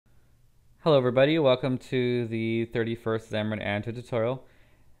Hello everybody, welcome to the 31st Xamarin Animating tutorial.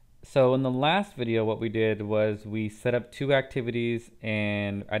 So in the last video what we did was we set up two activities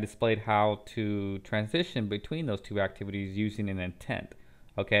and I displayed how to transition between those two activities using an intent.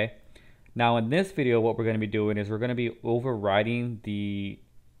 Okay, now in this video what we're going to be doing is we're going to be overriding the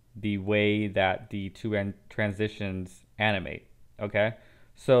way that the two transitions animate. Okay,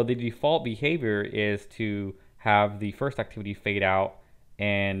 so the default behavior is to have the first activity fade out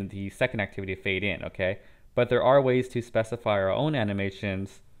and the second activity fade in, okay? But there are ways to specify our own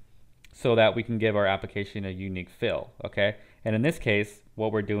animations so that we can give our application a unique feel, okay? And in this case,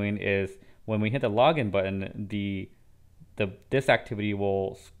 what we're doing is when we hit the login button, this activity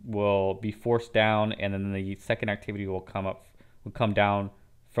will be forced down, and then the second activity will come down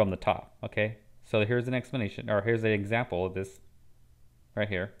from the top, okay? So here's an explanation, or here's an example of this right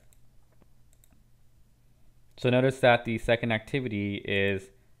here. So notice that the second activity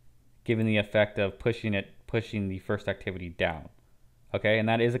is giving the effect of pushing the first activity down. Okay, and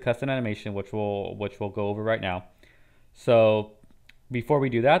that is a custom animation which we'll go over right now. So before we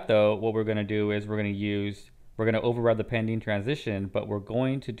do that though, what we're going to do is we're going to override the pending transition, but we're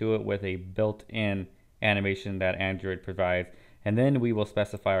going to do it with a built-in animation that Android provides, and then we will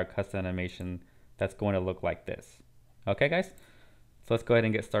specify our custom animation that's going to look like this. Okay guys, so let's go ahead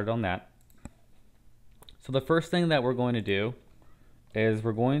and get started on that. So the first thing that we're going to do is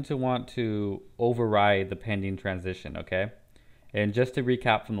we're going to want to override the pending transition, okay? And just to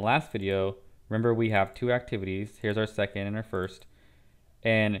recap from the last video, remember we have two activities. Here's our second and our first.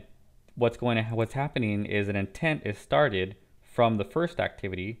 And what's happening is an intent is started from the first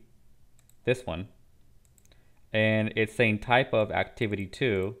activity, this one, and it's saying type of activity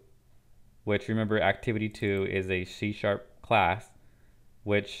 2, which remember activity 2 is a C# class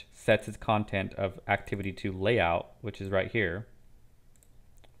which sets its content of activity 2 layout, which is right here,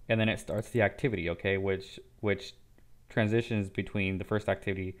 and then it starts the activity, okay, which transitions between the first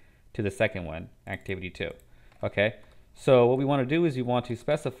activity to the second one, activity 2. Okay, so what we want to do is you want to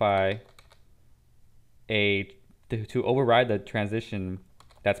specify to override the transition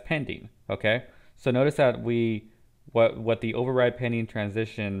that's pending. Okay, so notice that what the override pending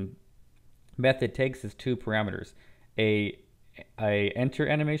transition method takes is two parameters, a enter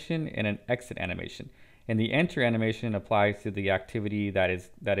animation and an exit animation. And the enter animation applies to the activity that is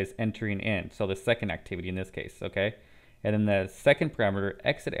entering in, so the second activity in this case, okay? And then the second parameter,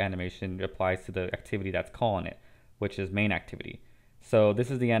 exit animation, applies to the activity that's calling it, which is main activity. So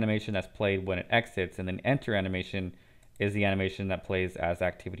this is the animation that's played when it exits, and then enter animation is the animation that plays as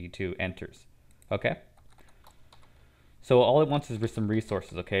activity 2 enters, okay? So all it wants is some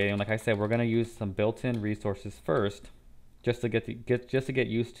resources, okay? And like I said, we're going to use some built-in resources first, just to get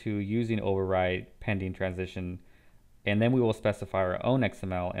used to using override pending transition, and then we will specify our own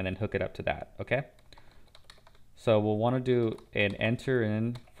XML and then hook it up to that. Okay, so we'll want to do an enter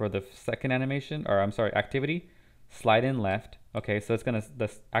in for the second animation, or I'm sorry, activity, slide in left. Okay, so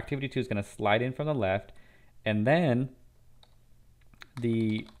the activity 2 is gonna slide in from the left, and then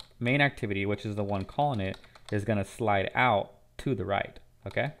the main activity, which is the one calling it, is gonna slide out to the right.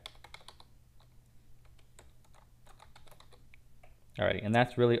 Okay. Alrighty, and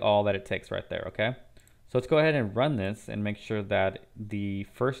that's really all that it takes right there, okay? So let's go ahead and run this and make sure that the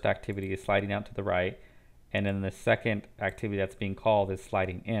first activity is sliding out to the right, and then the second activity that's being called is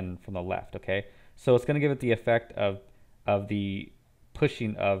sliding in from the left, okay? So it's going to give it the effect of the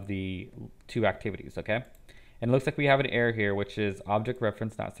pushing of the two activities, okay? And it looks like we have an error here, which is object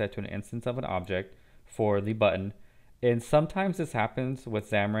reference not set to an instance of an object for the button. And sometimes this happens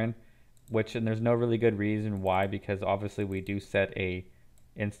with Xamarin, and there's no really good reason why, because obviously we do set a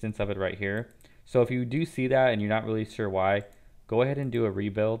instance of it right here. So if you do see that and you're not really sure why, go ahead and do a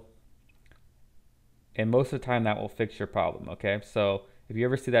rebuild, and most of the time that will fix your problem. Okay, so if you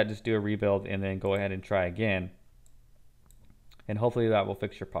ever see that, just do a rebuild and then go ahead and try again, and hopefully that will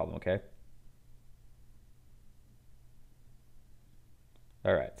fix your problem. Okay,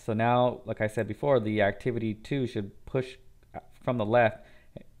 all right, so now, like I said before, the activity 2 should push from the left,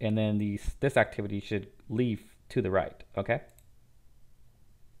 and then this activity should leave to the right, okay?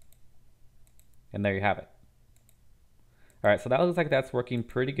 And there you have it. All right, so that looks like that's working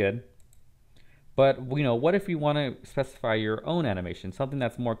pretty good. But what if you want to specify your own animation, something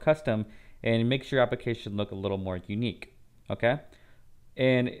that's more custom and makes your application look a little more unique, okay?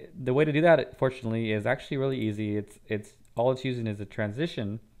 And the way to do that, fortunately, is actually really easy. It's all it's using is a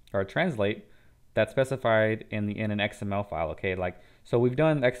transition or a translate that's specified in an XML file, okay? So we've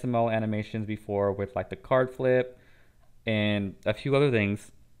done XML animations before with like the card flip and a few other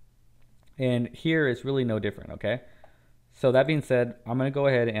things, and here it's really no different, okay? So that being said, I'm going to go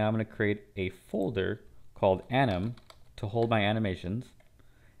ahead and I'm going to create a folder called anim to hold my animations.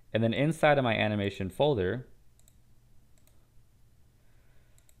 And then inside of my animation folder,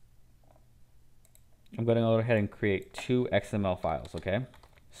 I'm going to go ahead and create 2 XML files, okay?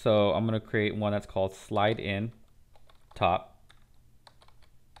 So I'm going to create one that's called slide in top.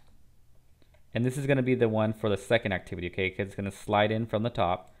 And this is going to be the one for the second activity, okay? Because it's going to slide in from the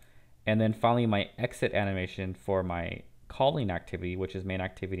top. And then finally my exit animation for my calling activity, which is main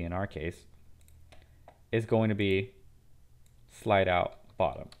activity in our case, is going to be slide out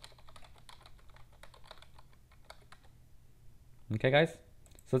bottom. Okay, guys?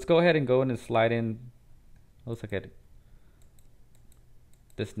 So let's go ahead and go in and slide in. Let's look at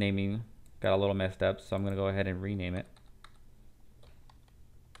this naming. Got a little messed up, so I'm going to go ahead and rename it.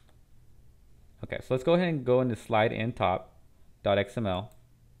 Okay, so let's go ahead and go into slide in top.xml.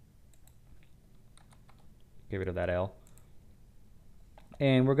 Get rid of that L.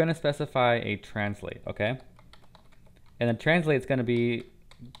 And we're going to specify a translate, okay? And the translate is going to be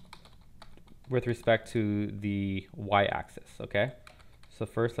with respect to the y-axis, okay? So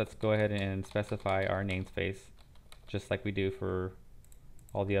first, let's go ahead and specify our namespace, just like we do for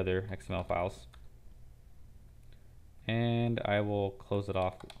all the other XML files. And I will close it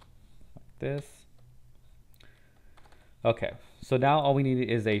off like this. Okay, so now all we need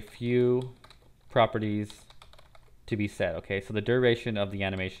is a few properties to be set, okay? So the duration of the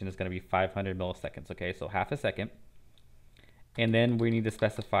animation is going to be 500 milliseconds, okay? So half a second. And then we need to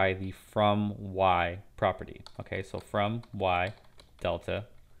specify the from y property, okay? So from y delta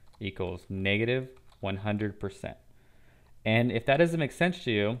equals negative 100%. And if that doesn't make sense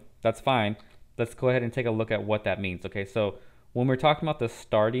to you, that's fine. Let's go ahead and take a look at what that means, okay? So when we're talking about the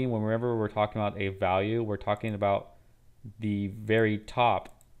starting, whenever we're talking about a value, we're talking about the very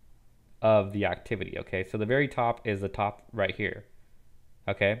top of the activity, okay? So the very top is the top right here,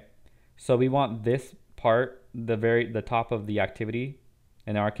 okay? So we want this part, the top of the activity,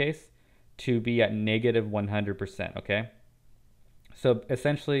 in our case, to be at negative 100%, okay? So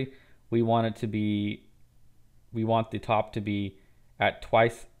essentially, we want the top to be at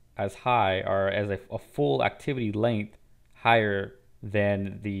twice as high, or as a full activity length higher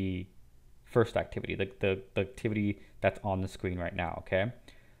than the first activity, the activity that's on the screen right now, okay?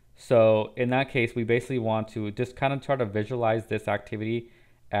 So in that case, we basically want to just kind of try to visualize this activity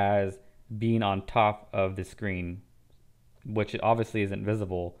as being on top of the screen, which obviously isn't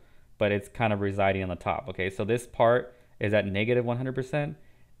visible, but it's kind of residing on the top, okay? So this part is at negative 100%,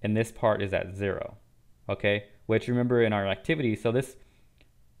 and this part is at 0, okay? Which, remember, in our activity, so this,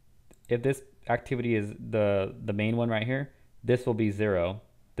 if this activity is the main one right here, this will be 0,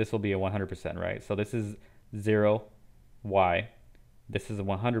 this will be a 100%, right? So this is 0, y, this is a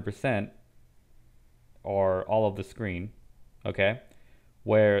 100%, or all of the screen, okay?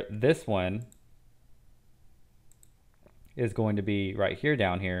 Where this one is going to be right here,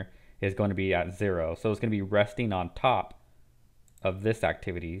 down here, is going to be at 0. So it's going to be resting on top of this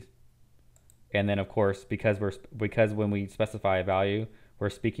activity. And then, of course, because when we specify a value, we're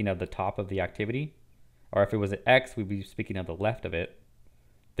speaking of the top of the activity. Or if it was at X, we'd be speaking of the left of it.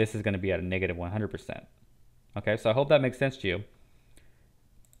 This is going to be at a negative 100%. Okay, so I hope that makes sense to you.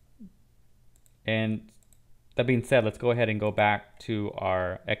 And that being said, let's go ahead and go back to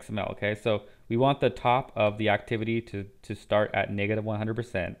our XML, okay? So we want the top of the activity to start at negative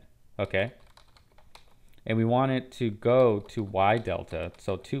 100%, okay? And we want it to go to y delta,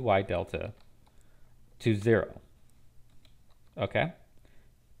 so to y delta, to 0, okay?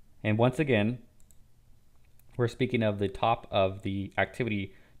 And once again, we're speaking of the top of the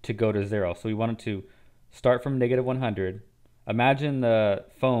activity to go to 0. So we want it to start from negative 100. Imagine the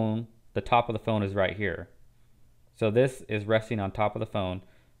phone, the top of the phone is right here. So this is resting on top of the phone.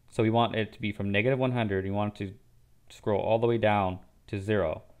 So we want it to be from negative 100. We want it to scroll all the way down to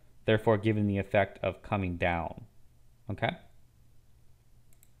 0, therefore giving the effect of coming down. Okay?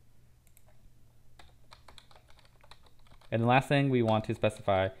 And the last thing we want to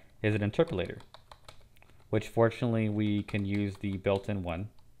specify is an interpolator, which fortunately we can use the built-in one.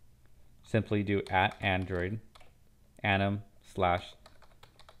 Simply do @Android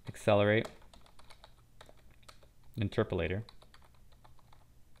anim/accelerate interpolator.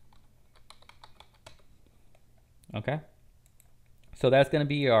 Okay, so that's going to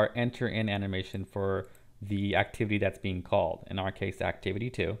be our enter in animation for the activity that's being called, in our case activity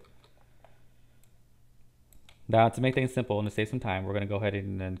 2. Now, to make things simple and to save some time, we're going to go ahead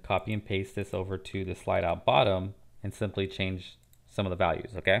and then copy and paste this over to the slide out bottom and simply change some of the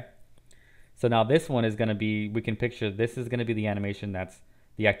values. Okay, so now this one is going to be, we can picture this is going to be the animation, that's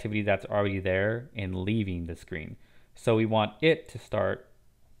the activity that's already there and leaving the screen. So we want it to start,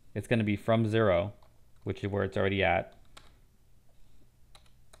 it's going to be from 0, which is where it's already at.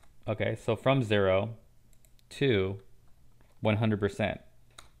 Okay, so from 0 to 100%,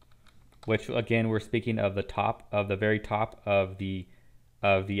 which again, we're speaking of the top, of the very top of the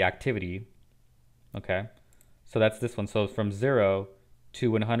activity. Okay, so that's this one. So from 0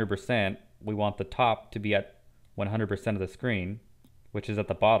 to 100%, we want the top to be at 100% of the screen, which is at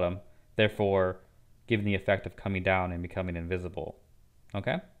the bottom, therefore giving the effect of coming down and becoming invisible.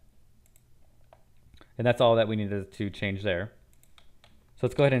 Okay, and that's all that we needed to change there. So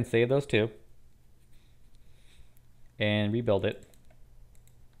let's go ahead and save those two and rebuild it.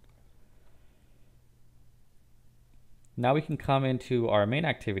 Now we can come into our main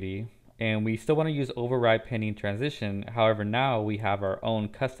activity, and we still want to use override pending transition. However, now we have our own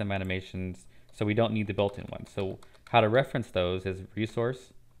custom animations, so we don't need the built-in one. So how to reference those is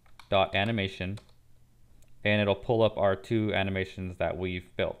resource.animation, and it'll pull up our two animations that we've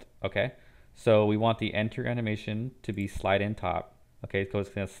built. Okay, so we want the enter animation to be slide in top. Okay, so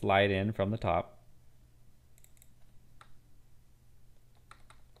it's going to slide in from the top.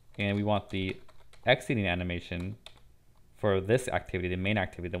 And we want the exiting animation for this activity, the main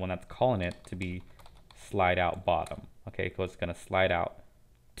activity, the one that's calling it, to be slide out bottom. Okay, so it's going to slide out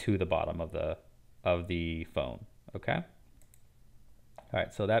to the bottom of the phone. Okay. All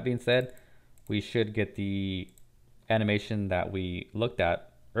right. So that being said, we should get the animation that we looked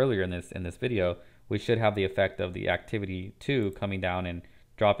at earlier in this video. We should have the effect of the activity 2 coming down and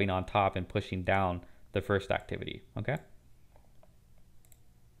dropping on top and pushing down the first activity. Okay.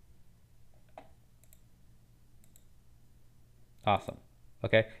 Awesome.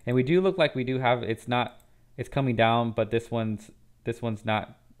 Okay, and we do look like we do have, it's coming down, but this one's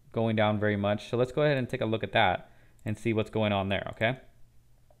not going down very much. So let's go ahead and take a look at that and see what's going on there. Okay.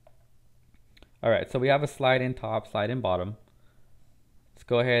 All right, so we have a slide in top, slide in bottom. Let's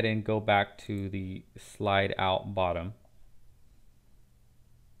go ahead and go back to the slide out bottom,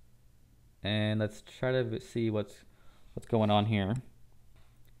 and let's try to see what's going on here.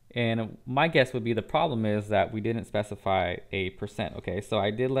 And my guess would be the problem is that we didn't specify a %. Okay, so I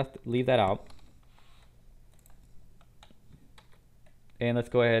did leave that out. And let's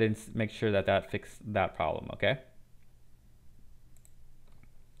go ahead and make sure that that fixed that problem. Okay.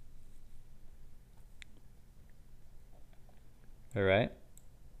 All right.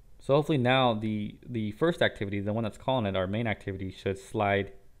 So hopefully now the first activity, the one that's calling it our main activity, should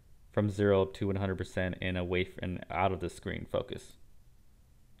slide from 0 to 100% and away and out of the screen focus.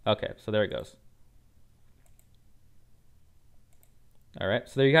 Okay, so there it goes. All right,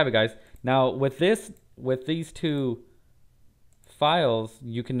 so there you have it, guys. Now with these two files,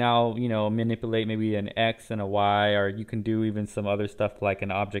 you can now, manipulate maybe an X and a Y, or you can do even some other stuff like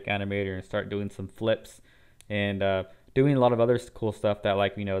an object animator and start doing some flips and doing a lot of other cool stuff that,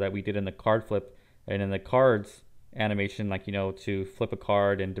 like, that we did in the card flip and in the cards animation, like, to flip a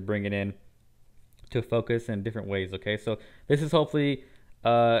card and to bring it in to focus in different ways. Okay, so this is hopefully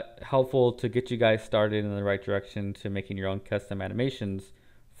helpful to get you guys started in the right direction to making your own custom animations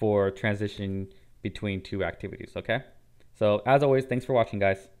for transition between two activities. Okay, so as always, thanks for watching,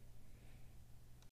 guys.